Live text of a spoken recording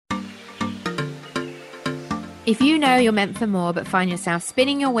If you know you're meant for more but find yourself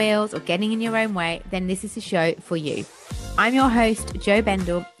spinning your wheels or getting in your own way, then this is the show for you. I'm your host, Jo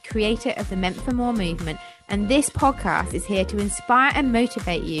Bendel, creator of the Meant for More movement, and this podcast is here to inspire and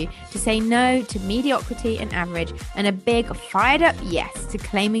motivate you to say no to mediocrity and average and a big fired up yes to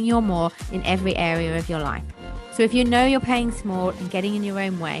claiming your more in every area of your life. So if you know you're playing small and getting in your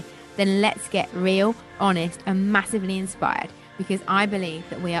own way, then let's get real, honest, and massively inspired, because I believe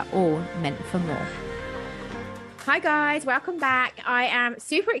that we are all meant for more. Hi guys, welcome back. I am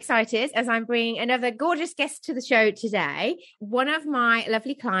super excited as I'm bringing another gorgeous guest to the show today. One of my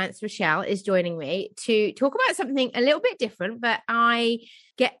lovely clients, Rachelle, is joining me to talk about something a little bit different, but I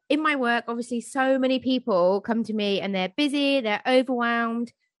get in my work, obviously so many people come to me and they're busy, they're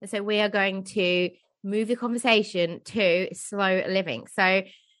overwhelmed. And so we are going to move the conversation to slow living. So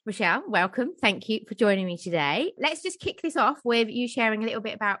Rachelle, welcome. Thank you for joining me today. Let's just kick this off with you sharing a little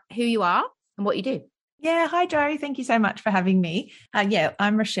bit about who you are and what you do. Yeah. Hi, Jo. Thank you so much for having me. I'm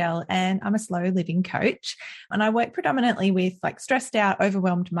Rachelle and I'm a slow living coach. And I work predominantly with stressed out,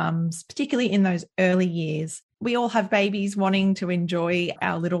 overwhelmed mums, particularly in those early years. We all have babies wanting to enjoy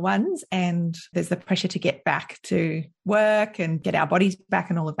our little ones, and there's the pressure to get back to work and get our bodies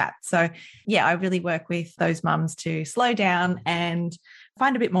back and all of that. So yeah, I really work with those mums to slow down and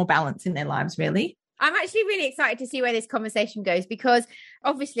find a bit more balance in their lives, really. I'm actually really excited to see where this conversation goes, because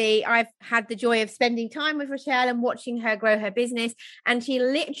obviously I've had the joy of spending time with Rachelle and watching her grow her business. And she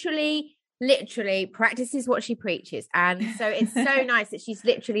literally practices what she preaches. And so it's so nice that she's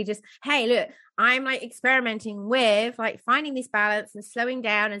literally just, hey, look, I'm experimenting with finding this balance and slowing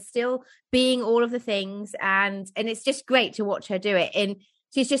down and still being all of the things. And it's just great to watch her do it. And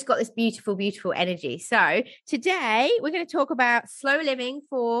she's just got this beautiful, beautiful energy. So today we're going to talk about slow living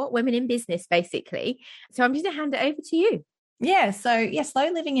for women in business, basically. So I'm just going to hand it over to you. Yeah. So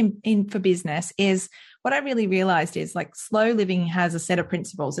slow living in for business is what I really realized is slow living has a set of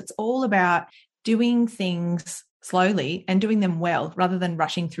principles. It's all about doing things slowly and doing them well rather than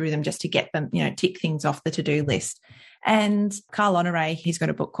rushing through them just to get them, tick things off the to-do list. And Carl Honore, he's got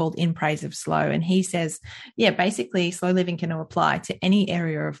a book called In Praise of Slow. And he says, basically slow living can apply to any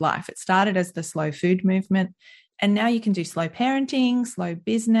area of life. It started as the slow food movement. And now you can do slow parenting, slow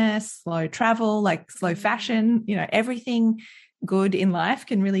business, slow travel, slow fashion, everything good in life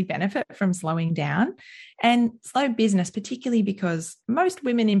can really benefit from slowing down. And slow business, particularly because most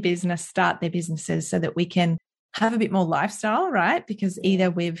women in business start their businesses so that we can have a bit more lifestyle, right? Because either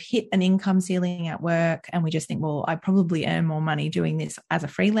we've hit an income ceiling at work and we just think, well, I probably earn more money doing this as a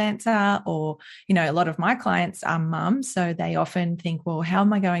freelancer, or, a lot of my clients are mums. So they often think, well, how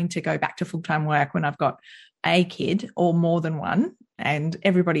am I going to go back to full-time work when I've got a kid or more than one, and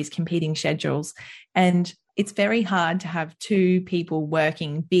everybody's competing schedules. And it's very hard to have two people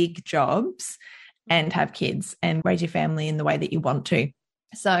working big jobs and have kids and raise your family in the way that you want to.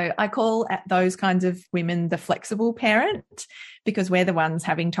 So I call at those kinds of women the flexible parent, because we're the ones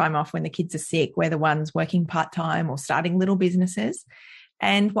having time off when the kids are sick. We're the ones working part-time or starting little businesses.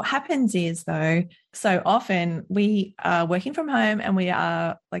 And what happens is, though, so often we are working from home and we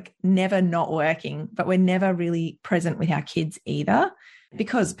are never not working, but we're never really present with our kids either.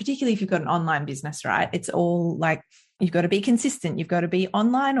 Because particularly if you've got an online business, right, it's all you've got to be consistent. You've got to be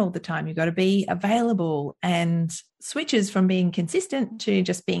online all the time. You've got to be available, and switches from being consistent to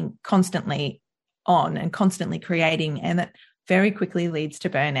just being constantly on and constantly creating. And that very quickly leads to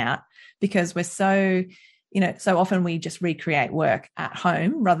burnout, because we're so often we just recreate work at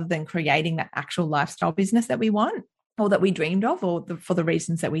home rather than creating that actual lifestyle business that we want or that we dreamed of, or for the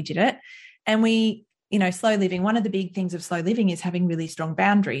reasons that we did it. And slow living, one of the big things of slow living is having really strong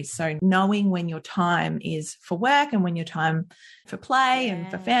boundaries. So knowing when your time is for work and when your time for play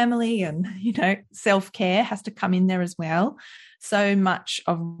and for family and, self-care has to come in there as well. So much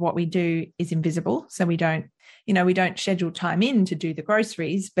of what we do is invisible. So we don't schedule time in to do the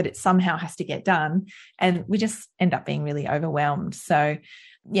groceries, but it somehow has to get done. And we just end up being really overwhelmed. So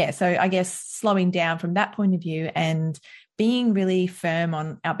I guess slowing down from that point of view and being really firm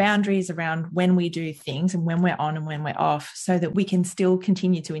on our boundaries around when we do things and when we're on and when we're off, so that we can still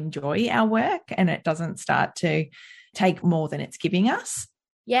continue to enjoy our work and it doesn't start to take more than it's giving us.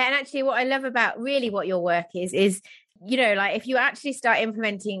 Yeah. And actually what I love about really what your work is if you actually start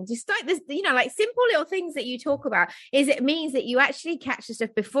implementing just this, simple little things that you talk about, is it means that you actually catch the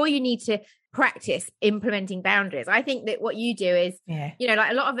stuff before you need to practice implementing boundaries. I think that what you do is, a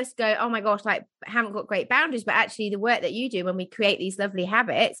lot of us go, oh my gosh, haven't got great boundaries, but actually the work that you do when we create these lovely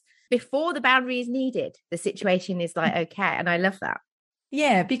habits, before the boundary is needed, the situation is okay. And I love that.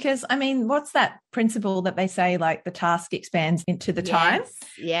 Yeah, because I mean, what's that principle that they say, like the task expands into the time?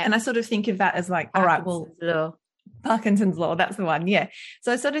 Yeah. And I sort of think of that as like, all right, well, Law. Parkinson's law, that's the one. Yeah.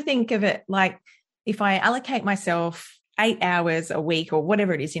 So I sort of think of it like if I allocate myself 8 hours a week or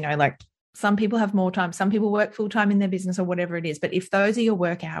whatever it is, like some people have more time, some people work full time in their business or whatever it is. But if those are your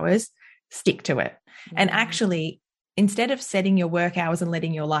work hours, stick to it. Mm. And actually, instead of setting your work hours and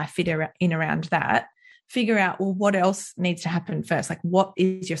letting your life fit in around that, figure out, well, what else needs to happen first? Like, what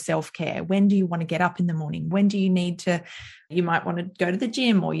is your self-care? When do you want to get up in the morning? When do you need to, you might want to go to the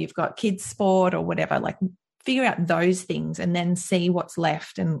gym, or you've got kids' sport or whatever. Like, figure out those things and then see what's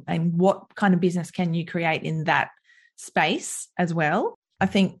left and what kind of business can you create in that space as well. I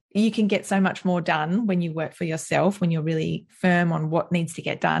think you can get so much more done when you work for yourself, when you're really firm on what needs to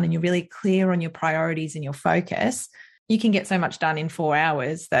get done and you're really clear on your priorities and your focus. You can get so much done in 4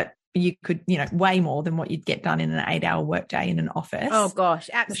 hours that you could, way more than what you'd get done in an 8-hour workday in an office. Oh gosh,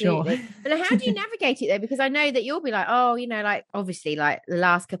 absolutely. Sure. But how do you navigate it though? Because I know that you'll be like, oh, like obviously like the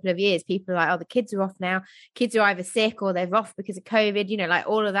last couple of years, people are like, oh, the kids are off now. Kids are either sick or they're off because of COVID, like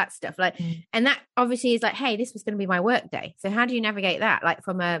all of that stuff. Like, and that obviously is like, hey, this was going to be my work day. So how do you navigate that? Like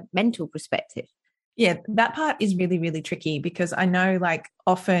from a mental perspective? Yeah, that part is really, really tricky because I know like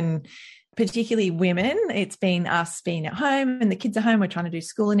often, particularly women, it's been us being at home and the kids are home, we're trying to do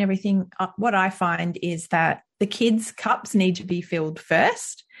school and everything. What I find is that the kids' cups need to be filled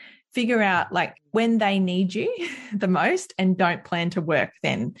first. Figure out like when they need you the most and don't plan to work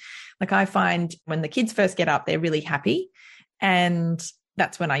then. Like I find when the kids first get up, they're really happy, and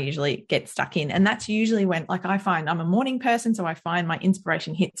that's when I usually get stuck in. And that's usually when, like, I find I'm a morning person. So I find my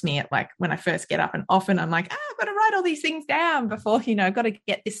inspiration hits me at like when I first get up, and often I'm like, I've got to write all these things down before, I've got to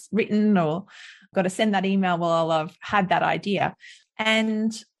get this written or got to send that email while I've had that idea.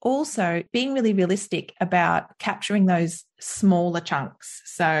 And also being really realistic about capturing those smaller chunks.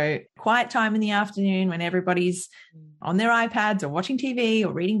 So quiet time in the afternoon when everybody's on their iPads or watching TV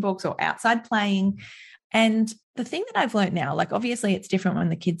or reading books or outside playing. And the thing that I've learned now, like obviously it's different when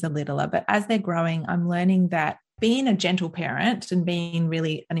the kids are littler, but as they're growing, I'm learning that being a gentle parent and being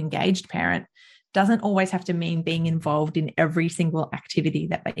really an engaged parent doesn't always have to mean being involved in every single activity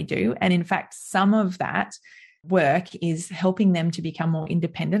that they do. And in fact, some of that work is helping them to become more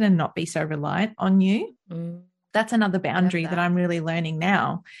independent and not be so reliant on you. That's another boundary that I'm really learning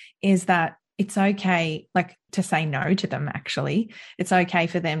now, is that it's okay, like, to say no to them. Actually, it's okay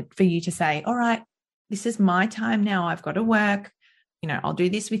for you to say, all right, this is my time now. I've got to work. I'll do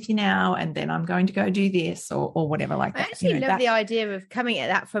this with you now, and then I'm going to go do this or whatever like that. I actually love the idea of coming at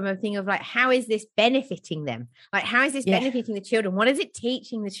that from a thing of like, how is this benefiting them? Like, how is this benefiting the children? What is it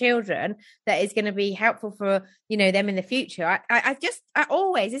teaching the children that is going to be helpful for, them in the future? I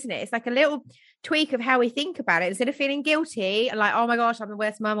always, isn't it? It's like a little tweak of how we think about it. Instead of feeling guilty and like, oh my gosh, I'm the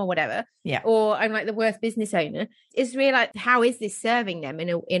worst mum or whatever, or I'm like the worst business owner, is really like, how is this serving them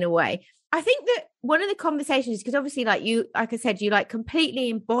in a way? I think that one of the conversations, because obviously like I said, you like completely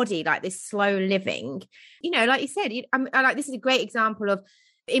embody like this slow living, like you said, I like, this is a great example of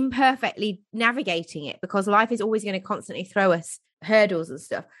imperfectly navigating it, because life is always going to constantly throw us hurdles and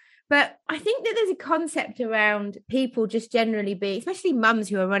stuff. But I think that there's a concept around people just generally being, especially mums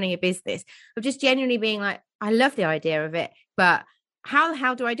who are running a business, of just genuinely being like, I love the idea of it, but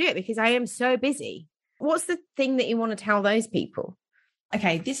how do I do it? Because I am so busy. What's the thing that you want to tell those people?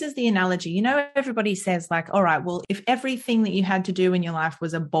 Okay, this is the analogy. Everybody says like, all right, well, if everything that you had to do in your life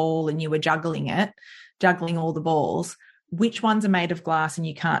was a ball and you were juggling all the balls, which ones are made of glass and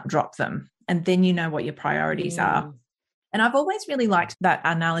you can't drop them? And then you know what your priorities are. And I've always really liked that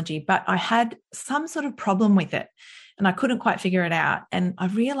analogy, but I had some sort of problem with it and I couldn't quite figure it out. And I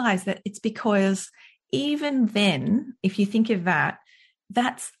realized that it's because even then, if you think of that,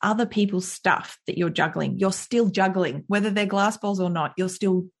 that's other people's stuff that you're juggling. You're still juggling, whether they're glass balls or not, you're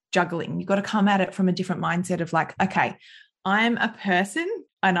still juggling. You've got to come at it from a different mindset of like, okay, I'm a person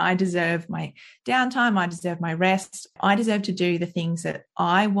and I deserve my downtime. I deserve my rest. I deserve to do the things that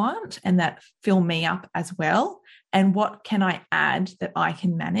I want and that fill me up as well. And what can I add that I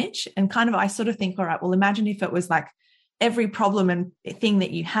can manage? And kind of, I sort of think, all right, well, imagine if it was like every problem and thing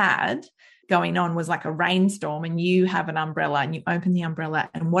that you had going on was like a rainstorm, and you have an umbrella and you open the umbrella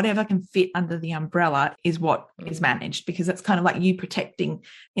and whatever can fit under the umbrella is what is managed, because it's kind of like you protecting,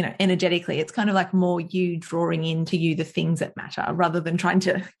 energetically. It's kind of like more you drawing into you the things that matter rather than trying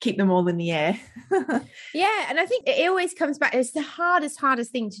to keep them all in the air. Yeah. And I think it always comes back. It's the hardest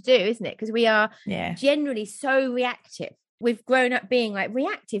thing to do, isn't it? Because we are generally so reactive. We've grown up being like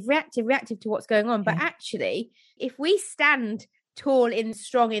reactive to what's going on. But actually, if we stand tall and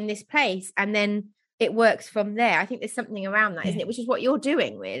strong in this place, and then it works from there. I think there's something around that, isn't it? Which is what you're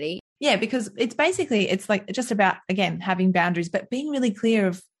doing, really. Yeah, because it's like just about, again, having boundaries, but being really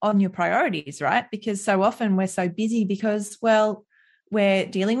clear on your priorities, right? Because so often we're so busy because, well, we're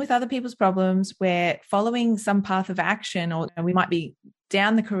dealing with other people's problems, we're following some path of action, or we might be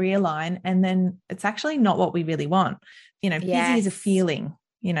down the career line, and then it's actually not what we really want. Busy is a feeling,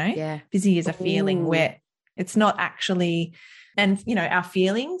 busy is a feeling where it's not actually, and, our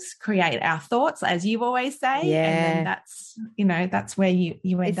feelings create our thoughts, as you always say. Yeah. And then that's where you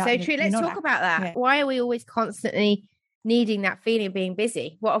end up. It's so true. Let's talk about that. Yeah. Why are we always constantly needing that feeling of being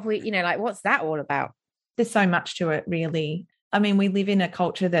busy? What have we, what's that all about? There's so much to it, really. I mean, we live in a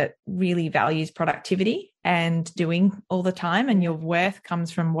culture that really values productivity and doing all the time, and your worth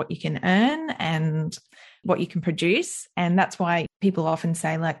comes from what you can earn and what you can produce. And that's why people often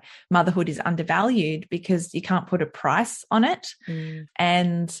say, like, motherhood is undervalued because you can't put a price on it.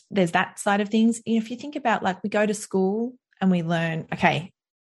 And there's that side of things. If you think about, like, we go to school and we learn, okay,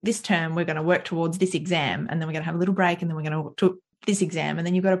 this term we're going to work towards this exam, and then we're going to have a little break, and then we're going to work to this exam, and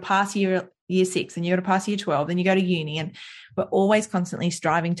then you've got to pass year 6, and you've got to pass year 12, then you go to uni, and we're always constantly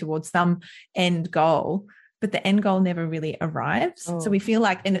striving towards some end goal, but the end goal never really arrives. So we feel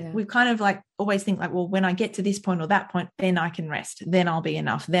like, and we kind of like always think like, well, when I get to this point or that point, then I can rest, then I'll be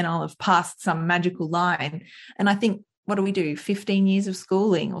enough, then I'll have passed some magical line. And I think, what do we do? 15 years of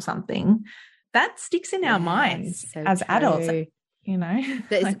schooling or something, that sticks in our minds as adults. That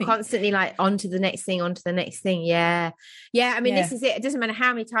it's constantly like onto the next thing. Yeah. I mean, this is it. It doesn't matter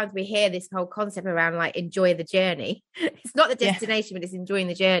how many times we hear this whole concept around like enjoy the journey. It's not the destination, but it's enjoying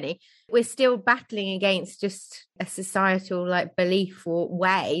the journey. We're still battling against just a societal like belief or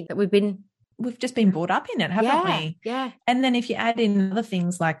way that we've just been brought up in it, haven't we? Yeah. And then if you add in other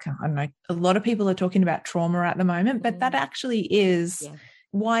things like, I don't know, a lot of people are talking about trauma at the moment, but that actually is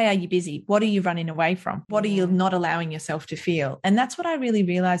why are you busy? What are you running away from? What are you not allowing yourself to feel? And that's what I really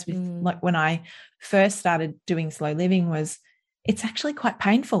realized with like when I first started doing slow living was it's actually quite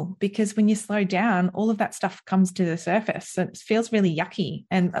painful, because when you slow down, all of that stuff comes to the surface. It feels really yucky.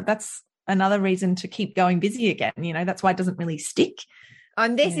 And that's another reason to keep going busy again. That's why it doesn't really stick.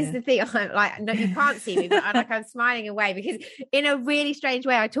 And this is the thing, I'm like, no, you can't see me, but I'm smiling away, because in a really strange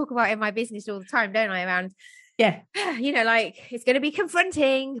way, I talk about it in my business all the time, don't I? Around, like it's going to be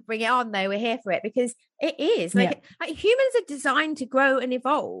confronting, bring it on though, we're here for it, because it is like humans are designed to grow and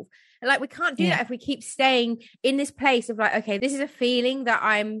evolve. And like, we can't do that if we keep staying in this place of like, okay, this is a feeling that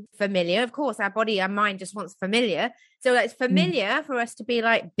I'm familiar. Of course, our body, our mind just wants familiar. So it's familiar for us to be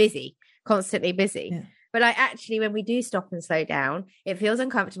like busy, constantly busy. Yeah. But like actually when we do stop and slow down, it feels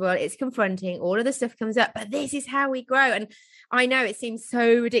uncomfortable, it's confronting, all of the stuff comes up, but this is how we grow. And I know it seems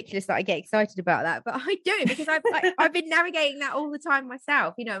so ridiculous that I get excited about that, but I do, because I've been navigating that all the time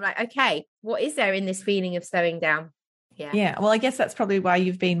myself. I'm like, okay, what is there in this feeling of slowing down? Yeah. Well, I guess that's probably why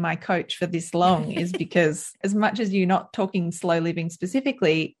you've been my coach for this long, is because as much as you're not talking slow living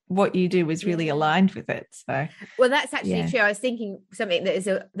specifically, what you do is really aligned with it. So, well, that's actually true. I was thinking something that is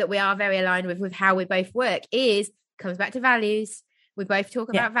that we are very aligned with how we both work comes back to values. We both talk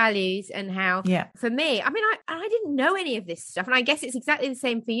about values and how, for me, I mean, I didn't know any of this stuff. And I guess it's exactly the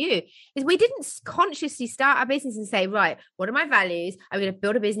same for you, is we didn't consciously start our business and say, right, what are my values? I'm going to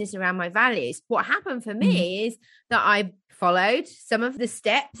build a business around my values. What happened for me is that I followed some of the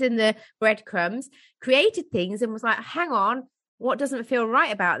steps and the breadcrumbs, created things, and was like, hang on, what doesn't feel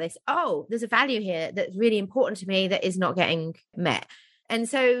right about this? Oh, there's a value here that's really important to me that is not getting met. And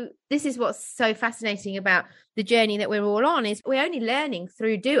so this is what's so fascinating about the journey that we're all on, is we're only learning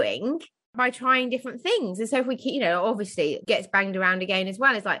through doing by trying different things. And so if we keep, obviously it gets banged around again as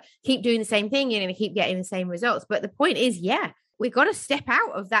well. It's like, keep doing the same thing, you're going to keep getting the same results. But the point is, we've got to step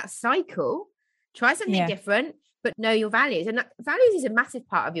out of that cycle, try something different, but know your values. And values is a massive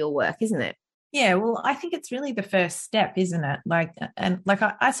part of your work, isn't it? Yeah, well, I think it's really the first step, isn't it?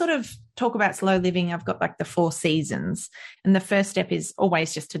 I sort of talk about slow living. I've got like the 4 seasons, and the first step is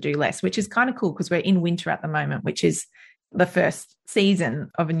always just to do less, which is kind of cool because we're in winter at the moment, which is the first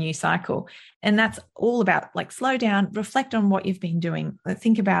season of a new cycle. And that's all about like slow down, reflect on what you've been doing,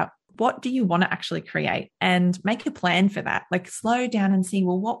 think about what do you want to actually create, and make a plan for that. Like slow down and see,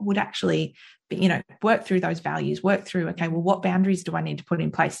 well, what would actually be, work through those values, work through, okay, well, what boundaries do I need to put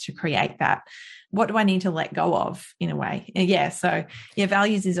in place to create that? What do I need to let go of in a way? So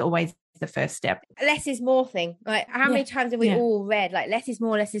values is always the first step. Less is more thing. Like how many times have we all read like less is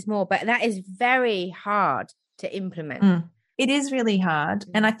more, but that is very hard to implement. It is really hard.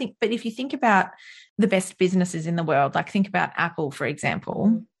 And I think, but if you think about the best businesses in the world, like think about Apple, for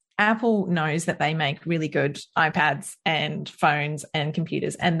example, Apple knows that they make really good iPads and phones and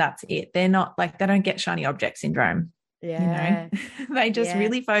computers, and that's it. They're not like, they don't get shiny object syndrome. Yeah. They just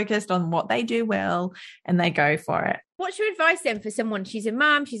really focused on what they do well and they go for it. What's your advice then for someone? She's a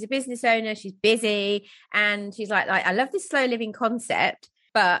mum, she's a business owner, she's busy, and she's like, I love this slow living concept,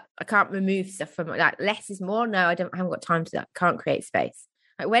 but I can't remove stuff from it. Like, less is more. No, I haven't got time to that. Can't create space.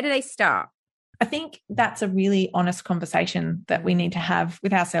 Like, where do they start? I think that's a really honest conversation that we need to have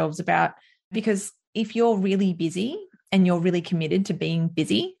with ourselves about, because if you're really busy and you're really committed to being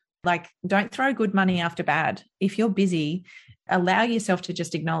busy, like, don't throw good money after bad. If you're busy, allow yourself to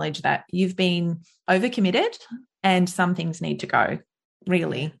just acknowledge that you've been overcommitted and some things need to go.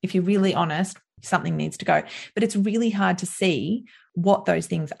 Really, if you're really honest, something needs to go. But it's really hard to see what those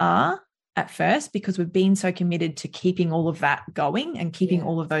things are at first, because we've been so committed to keeping all of that going and keeping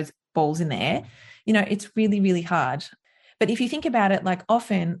all of those balls in the air. It's really, really hard. But if you think about it, like,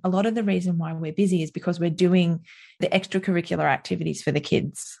 often a lot of the reason why we're busy is because we're doing the extracurricular activities for the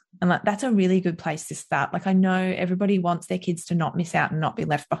kids. And like, that's a really good place to start. Like, I know everybody wants their kids to not miss out and not be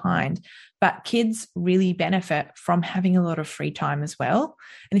left behind, but kids really benefit from having a lot of free time as well.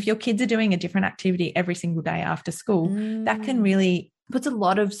 And if your kids are doing a different activity every single day after school, that can really puts a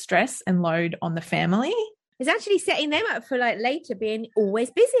lot of stress and load on the family. It's actually setting them up for like later being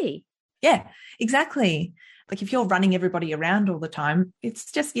always busy. Yeah, exactly. Like, if you're running everybody around all the time,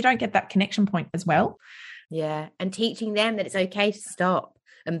 it's just, you don't get that connection point as well. Yeah. And teaching them that it's okay to stop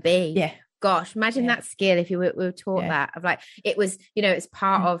and be. Yeah. Gosh, imagine that skill if we were taught that, of like, it was, it's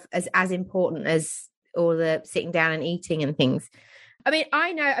part of as important as all the sitting down and eating and things.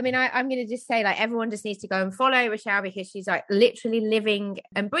 I'm going to just say, like, everyone just needs to go and follow Rachelle, because she's like literally living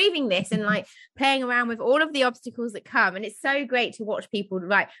and breathing this and like playing around with all of the obstacles that come. And it's so great to watch people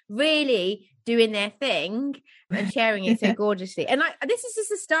like really doing their thing and sharing it so gorgeously. And like, this is just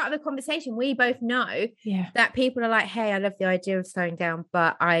the start of the conversation. We both know that people are like, hey, I love the idea of slowing down,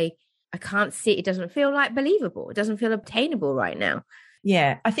 but I can't see, it doesn't feel like believable. It doesn't feel obtainable right now.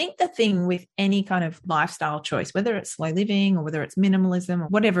 Yeah, I think the thing with any kind of lifestyle choice, whether it's slow living or whether it's minimalism or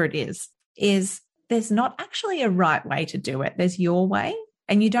whatever it is there's not actually a right way to do it. There's your way,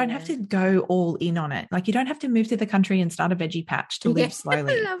 and you don't have to go all in on it. Like, you don't have to move to the country and start a veggie patch to live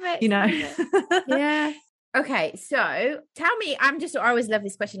slowly. I love it. Yeah. Okay, so tell me, I always love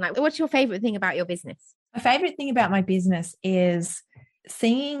this question. Like, what's your favorite thing about your business? My favorite thing about my business is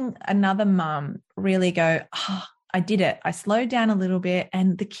seeing another mum really go, I did it. I slowed down a little bit,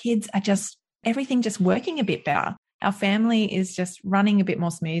 and the kids are everything just working a bit better. Our family is just running a bit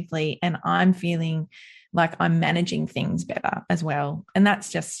more smoothly, and I'm feeling like I'm managing things better as well. And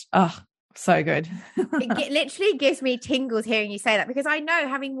that's just, so good. It literally gives me tingles hearing you say that, because I know,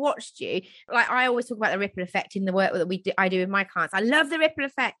 having watched you, like, I always talk about the ripple effect in the work that I do with my clients. I love the ripple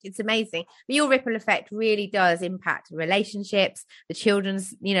effect. It's amazing. But your ripple effect really does impact relationships, the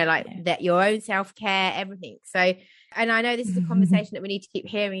children's, that your own self-care, everything. So, and I know this is a conversation that we need to keep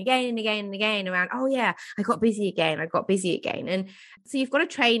hearing again and again and again around, I got busy again. And so you've got a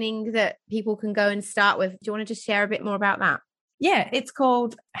training that people can go and start with. Do you want to just share a bit more about that? Yeah, it's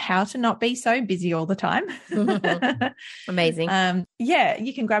called How to Not Be So Busy All the Time. Amazing.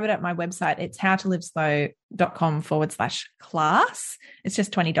 You can grab it at my website. It's howtoliveslow.com/class. It's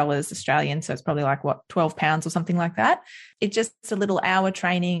just $20 Australian. So it's probably like, £12 or something like that. It's just a little hour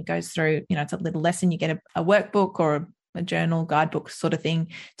training. It goes through, it's a little lesson. You get a workbook or a journal, guidebook sort of thing.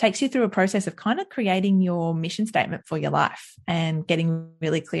 Takes you through a process of kind of creating your mission statement for your life and getting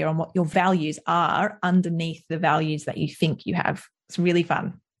really clear on what your values are underneath the values that you think you have. It's really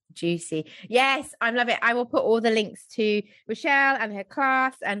fun. Juicy. Yes, I love it. I will put all the links to Rachelle and her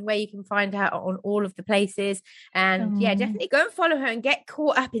class and where you can find her on all of the places. And definitely go and follow her and get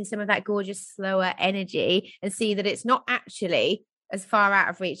caught up in some of that gorgeous, slower energy and see that it's not actually as far out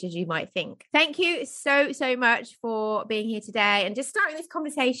of reach as you might think. Thank you so, so much for being here today and just starting this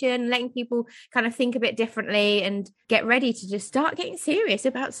conversation, letting people kind of think a bit differently and get ready to just start getting serious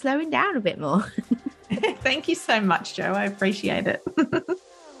about slowing down a bit more. Thank you so much, Jo. I appreciate it.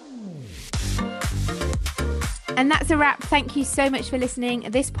 And that's a wrap. Thank you so much for listening.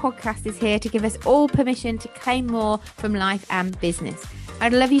 This podcast is here to give us all permission to claim more from life and business.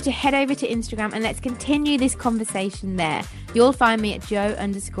 I'd love you to head over to Instagram and let's continue this conversation there. You'll find me at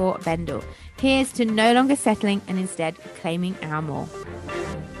Jo_Bendel. Here's to no longer settling and instead claiming our more.